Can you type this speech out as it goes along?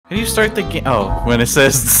Can you start the game? Oh, when it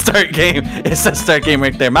says start game, it says start game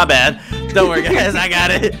right there. My bad. Don't worry, guys. I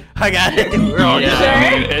got it. We're all Yeah, good.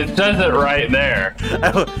 I mean, it says it right there.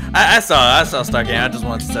 I saw start game. I just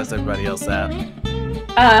wanted to test everybody else out.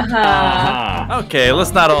 Okay,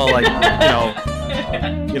 let's not all like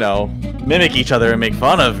mimic each other and make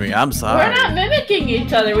fun of me. I'm sorry. We're not mimicking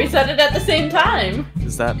each other. We said it at the same time.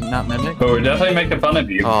 Is that not mimic? But we're definitely making fun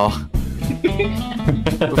of you. Oh.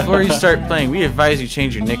 Before you start playing, we advise you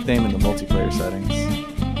change your nickname in the multiplayer settings.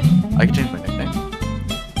 I can change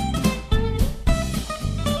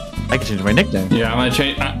my nickname. Yeah,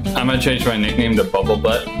 I'm gonna change my nickname to Bubble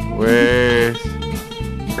Butt. Where?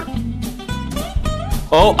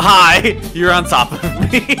 Oh, hi! You're on top of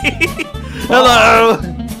me. Hello.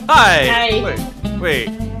 Hi. Hi. Wait.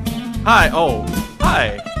 Hi. Oh.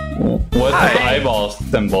 Hi. What's Hi. the eyeball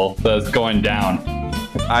symbol that's going down?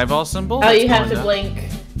 Eyeball symbol? Oh, you That's have to going down. blink.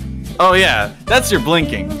 Oh yeah, that's your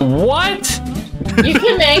blinking. What? You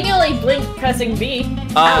can manually blink pressing B.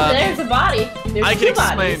 Oh, there's a body. There's I can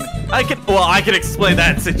explain. Bodies. I can explain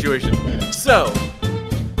that situation. So,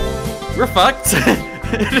 we're fucked.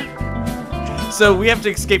 So we have to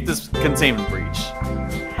escape this containment breach.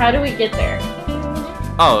 How do we get there?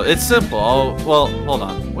 Oh, it's simple. Well, hold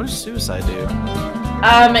on. What does suicide do?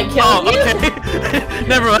 It kills you. Okay.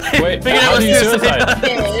 Never mind. Wait, Figured out how what do you suicide suicide?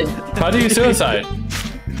 does. How do you suicide?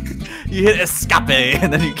 You hit escape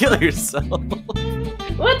and then you kill yourself.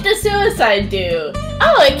 What does suicide do?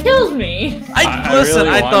 Oh, it kills me. Listen, really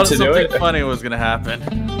I want thought to do something it. funny was gonna happen.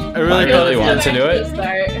 I I really really thought. want to do it.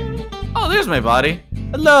 Start. Oh, there's my body.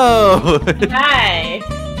 Hello. Hi.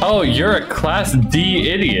 Oh, you're a Class D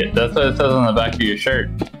idiot. That's what it says on the back of your shirt.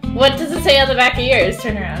 What does it say on the back of yours?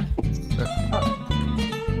 Turn around. Oh.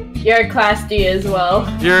 You're a Class D as well.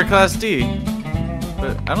 You're a Class D.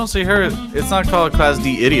 But I don't see her. It's not called Class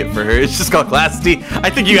D idiot for her. It's just called Class D. I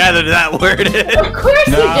think you added that word in. Of course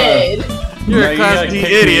No. you did. You're No, a Class D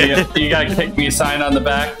idiot. You got a kick me sign on the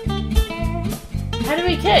back. How do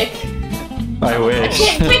we kick? I I wish.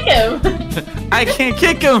 can't kick him. I can't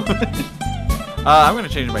kick him. I'm gonna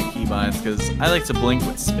change my keybinds because I like to blink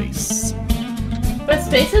with space. But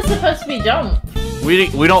space is supposed to be jump. We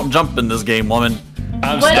don't jump in this game, woman.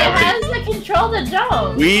 I'm But it stumpy. has the control to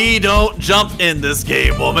jump. We don't jump in this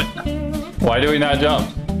game, woman. Why do we not jump?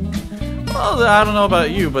 Well, I don't know about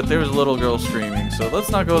you, but there was a little girl screaming, so let's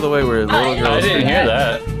not go the way where the little I girl. I didn't hear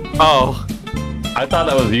that. Oh, I thought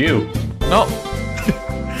that was you. no.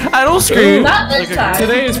 I don't scream. Not this like a time.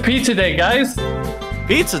 Today is pizza day, guys.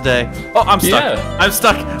 Pizza day. Oh, I'm stuck. Yeah. I'm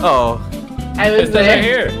stuck. Oh. I It was says there. right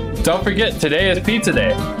here. Don't forget, today is pizza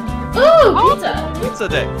day. Ooh, pizza. Pizza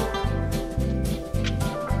day.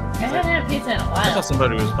 I haven't had pizza in a I while. thought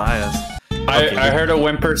somebody was by us. Okay. I heard a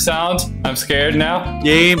whimper sound. I'm scared now.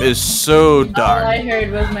 Game is so All dark. I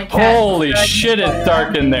heard was my cat. Holy dragging shit, the it's toy dark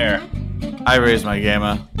out. in there. I raised my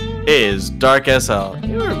gamma. It is dark as hell.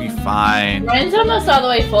 You'll be fine. Mine's almost all the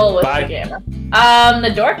way full with Bye. the camera.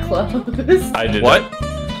 The door closed. I did What? that.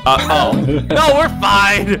 Oh. No, we're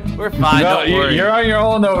fine. We're fine. No, Don't worry. you're on your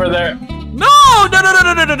own over there. No.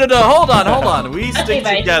 Hold on. We stick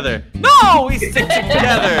bye. together. No, we stick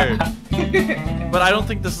together. But I don't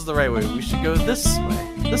think this is the right way. We should go this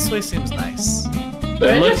way. This way seems nice.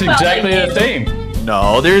 It looks exactly the same.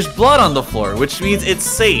 No, there's blood on the floor, which means it's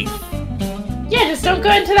safe. Yeah, just don't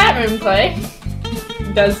go into that room, Clay.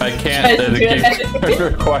 Does I can't. tries to The do game it.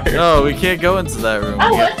 required. No, we can't go into that room.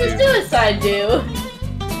 Oh, We what have does to- suicide do?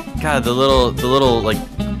 God, the little like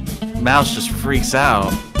mouse just freaks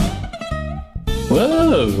out.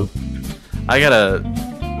 Whoa. I gotta.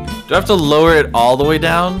 Do I have to lower it all the way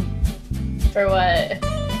down? For what?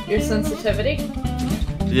 Your sensitivity?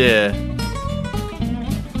 Yeah.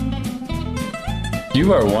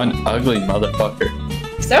 You are one ugly motherfucker.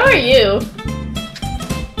 So are you.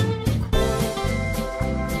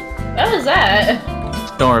 What was that?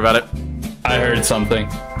 Don't worry about it. I heard something.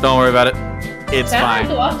 Don't worry about it. It's Sound like fine.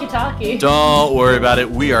 the walkie-talkie. Don't worry about it.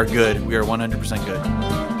 We are good. We are 100% good.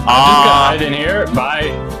 Just Ah. hide in here. Bye.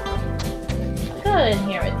 I'll go in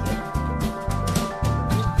here with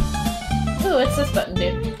you. Ooh, what's this button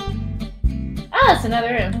do? Ah, it's another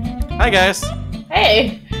room. Hi guys.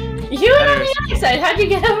 Hey, you went on the other side. How'd you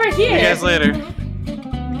get over See here? you guys later.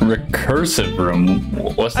 Recursive room.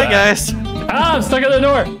 What's Hi that? guys. Ah, I'm stuck at the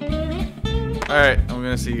door. All right, I'm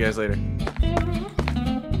gonna see you guys later.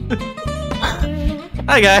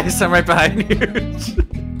 Hi guys, I'm right behind you.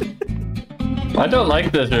 I don't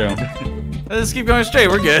like this room. Let's keep going straight.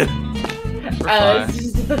 We're good. We're fine.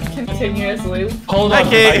 It's just a continuous loop. Hold Hi, on.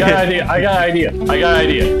 Kate. I got an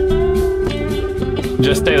idea.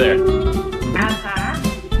 Just stay there. Uh-huh.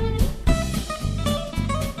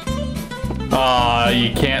 Aw,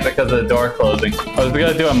 you can't because of the door closing. I was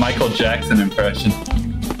gonna do a Michael Jackson impression.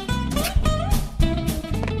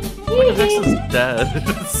 Michael Jackson's dead.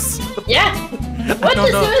 Yeah. What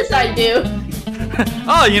does suicide do?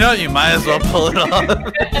 Oh, you know what? You might as well pull it off.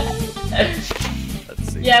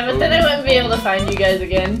 Let's see. Yeah, but then I wouldn't be able to find you guys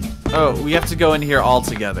again. Oh, we have to go in here all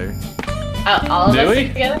together. All of Do us we?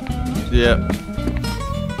 together? Yeah.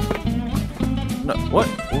 No, what?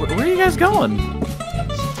 Where are you guys going?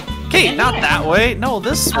 Kate, not that way. No,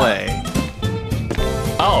 this way.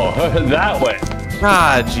 Oh, that way.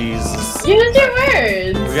 Ah, Jesus. Use your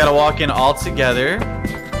words. We gotta walk in all together.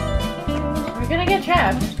 We're gonna get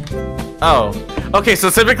trapped. Oh. Okay, so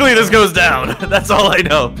typically this goes down. That's all I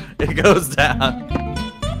know. It goes down.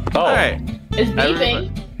 Oh. Alright. It's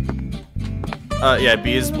beeping. Yeah,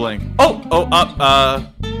 B is blink. Oh, up.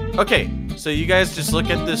 Okay, so you guys just look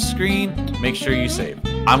at this screen. Make sure you save.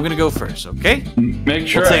 I'm gonna go first, okay? Make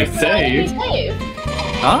sure We'll I save. save.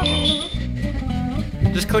 Huh?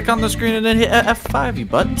 Just click on the screen and then hit F5, you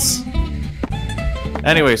butts.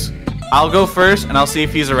 Anyways, I'll go first and I'll see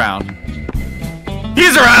if he's around.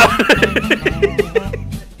 He's around!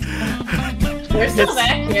 We're still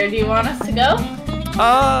back here. Do you want us to go?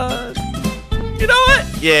 You know what?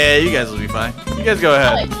 Yeah, you guys will be fine. You guys go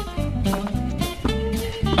ahead.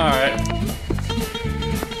 Alright.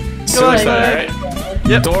 Go ahead. Suicide, right?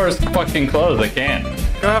 Yep. Door's fucking closed, I can't.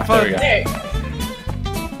 Go have fun. There we go. There.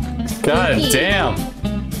 God damn.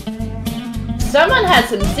 Someone had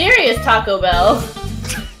some serious Taco Bell.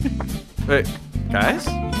 Wait, guys?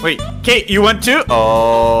 Wait, Kate, you went too?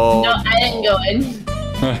 Oh. No, I didn't go in.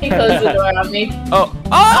 He closed the door on me. Oh,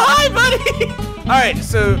 hi, buddy! Alright,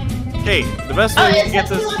 so, Kate, the best way It to get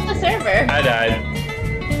says this... he left the server. I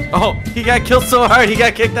died. Oh, he got killed so hard, he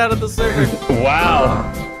got kicked out of the server. Wow.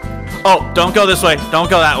 Oh, don't go this way. Don't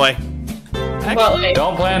go that way. What way?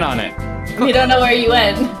 Don't plan on it. You don't know where you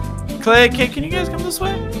went. Clay, Kate, can you guys come this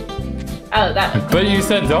way? Oh, that way. But you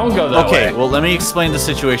said don't go that way. Okay, well, let me explain the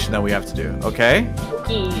situation that we have to do, okay?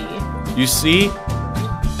 Okay. You see?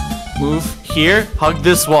 Move here, hug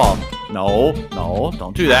this wall. No,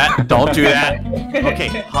 don't do that. Don't do that. Okay,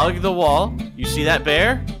 hug the wall. You see that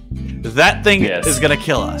bear? That thing is gonna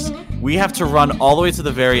kill us. We have to run all the way to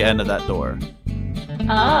the very end of that door.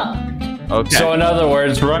 Oh. Okay. So in other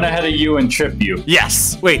words, run ahead of you and trip you.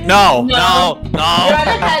 Yes. Wait, no. Run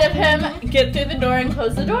ahead of him, get through the door, and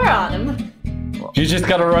close the door on him. You just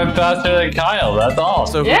gotta run faster than Kyle, that's all.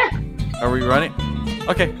 So Yeah. are we running?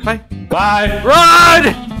 Okay, bye. Bye!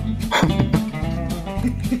 Run!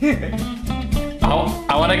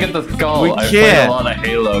 I wanna get the skull. We I played can't. a lot of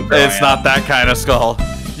Halo growing It's not that kind of skull.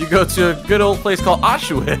 You go to a good old place called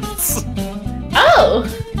Auschwitz. Oh.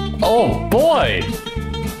 Oh boy!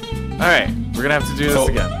 Alright, we're gonna have to do this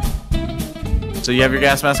again. So you have your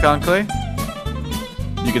gas mask on, Clay?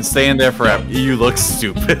 You can stay in there forever. You look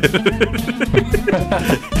stupid.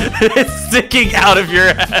 It's sticking out of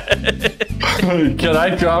your head. Can I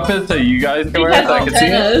drop it so you guys can wear it so I can see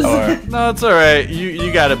it? Or No, it's alright.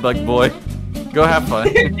 You got it, bug boy. Go have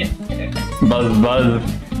fun. buzz buzz.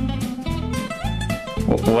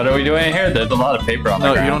 What are we doing here? There's a lot of paper on the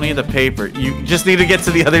No, ground. you don't need the paper. You just need to get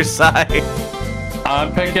to the other side.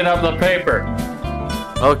 I'm picking up the paper.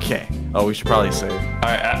 Okay. Oh, we should probably save.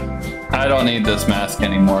 Alright, I don't need this mask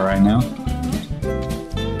anymore right now.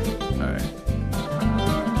 Alright.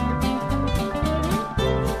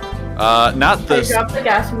 Not this. I dropped the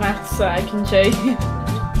gas mask so I can show you.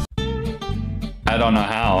 I don't know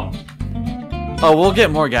how. Oh, we'll get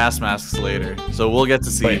more gas masks later. So we'll get to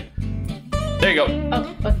see. Wait. There you go.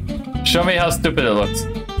 Oh, okay. Show me how stupid it looks.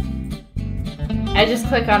 I just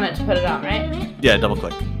click on it to put it on, right? Yeah, double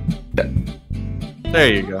click. There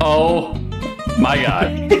you go. Oh my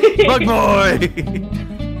god. Bug boy!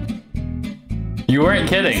 You weren't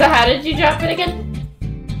kidding. So how did you drop it again?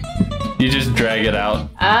 You just drag it out.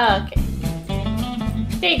 Ah, okay.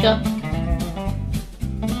 There you go.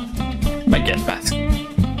 My gas mask.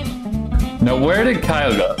 No, where did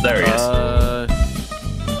Kyle go? There he is.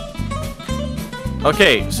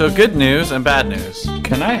 Okay, so good news and bad news.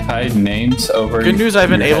 Can I hide names over? Good news, I've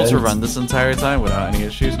been your able to heads? run this entire time without any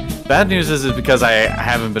issues. Bad news is because I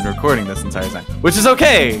haven't been recording this entire time, which is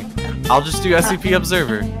okay. I'll just do SCP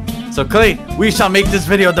Observer. So Clay, we shall make this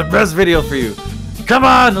video the best video for you. Come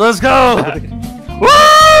on, let's go!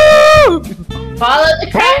 Woo! Follow the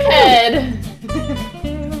crackhead!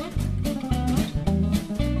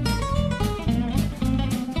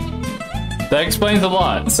 That explains a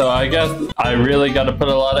lot. So I guess I really got to put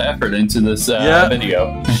a lot of effort into this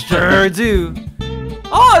video. Sure do.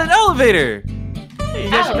 Oh, an elevator! Hey,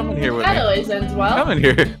 you guys should come in here with that me. always ends well. Come in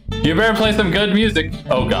here. You better play some good music.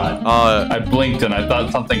 Oh god. I blinked and I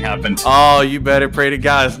thought something happened. Oh, you better pray to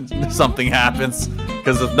God something happens.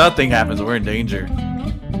 Because if nothing happens, we're in danger.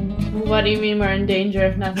 What do you mean we're in danger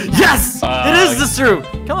if nothing happens? Yes! It is this true!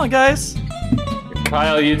 Come on, guys.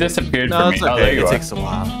 Kyle, you disappeared No, from me. it's Oh, okay. there you It are. takes a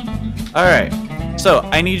while. Alright. So,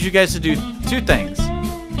 I need you guys to do 2 things.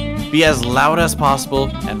 Be as loud as possible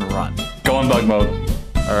and run. Go in bug mode.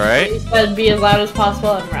 Alright? You said be as loud as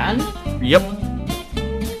possible and run. Yep.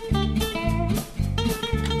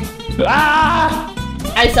 Ah!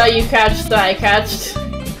 I saw you crouch, so I crouched.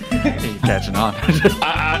 You're catching on.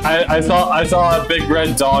 I saw a big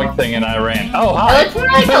red dog thing and I ran. Oh, hi! It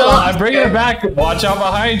looks like a Bill, I'm lobster. bringing it back. Watch out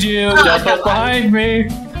behind you. Oh, Guess what's come on. behind me?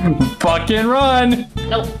 Fucking run!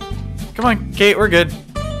 Nope. Come on, Kate, we're good.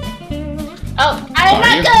 Oh, I'm Are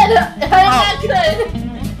not you? good! I'm not good!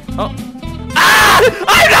 Oh. Ah!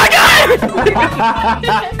 I'm not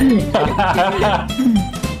good!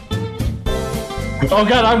 Oh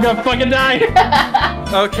god, I'm gonna fucking die!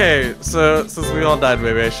 Okay, so since we all died,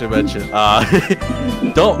 maybe I should mention.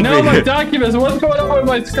 Don't. No, my documents. What's going on with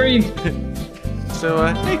my screen? So,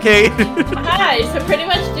 hey, Kate. Hi, so pretty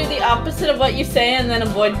much do the opposite of what you say and then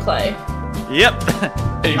avoid clay. Yep.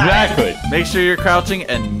 Exactly. Make sure you're crouching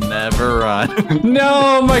and never run.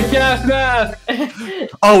 No, my gas mask.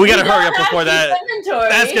 Oh, we gotta You hurry don't up have before to that. use inventory.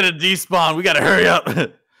 That's gonna despawn. We gotta hurry up.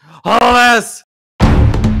 All us.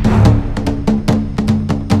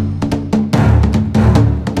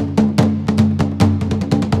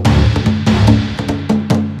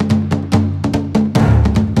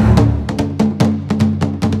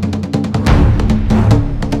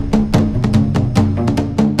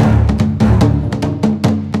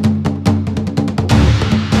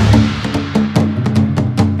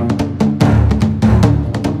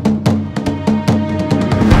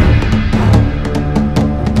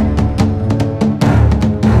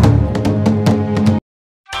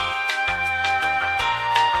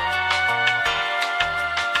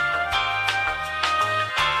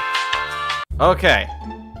 Okay.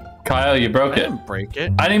 Kyle, you broke I it. didn't break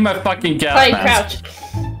it. I need my fucking gas Clay, mask. crouch.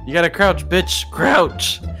 You gotta crouch, bitch.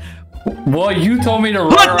 Crouch. Well, you told me to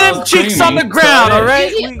run Put around them cheeks on the screaming, ground, so I did. alright?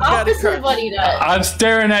 Do We the gotta opposite of what he does. I'm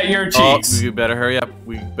staring at your Oh, cheeks. you better hurry up.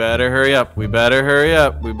 We better hurry up. We better hurry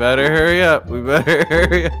up. We better hurry up. We better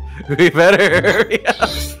hurry up. We better hurry up.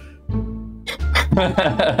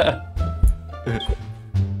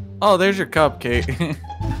 Oh, there's your cup, Kate.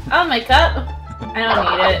 Oh, my cup. I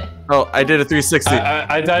don't need it. Oh, I did a 360.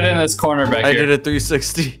 I died in this corner back I here. did a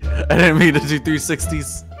 360. I didn't mean to do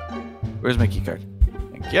 360s. Where's my key card?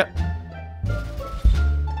 Thank you.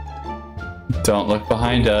 Don't look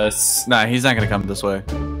behind us. Nah, he's not gonna come this way.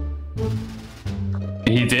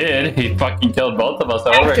 He did. He fucking killed both of us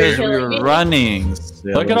over After here. Because we killing were me. running.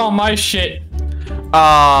 Look at all my shit.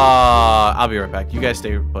 I'll be right back. You guys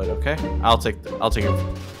stay put, okay? I'll take it.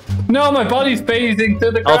 No, my body's phasing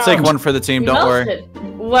through the ground. I'll take one for the team. Don't worry.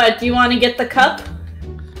 Melted. What? Do you want to get the cup?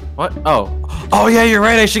 What? Oh yeah, you're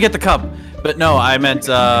right. I should get the cup. But no, I meant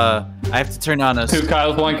I have to turn on a. 2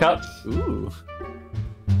 Kyles, 1 cup. Ooh.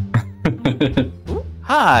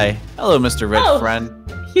 Hi. Hello, Mr. Red Oh. Friend.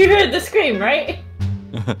 You heard the scream, right?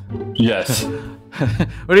 Yes.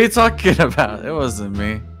 What are you talking about? It wasn't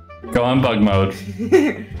me. Go on bug mode.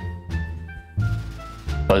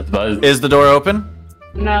 Buzz, buzz. Is the door open?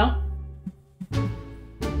 No.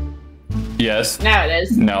 Yes. Now it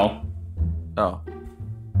is. No. Oh.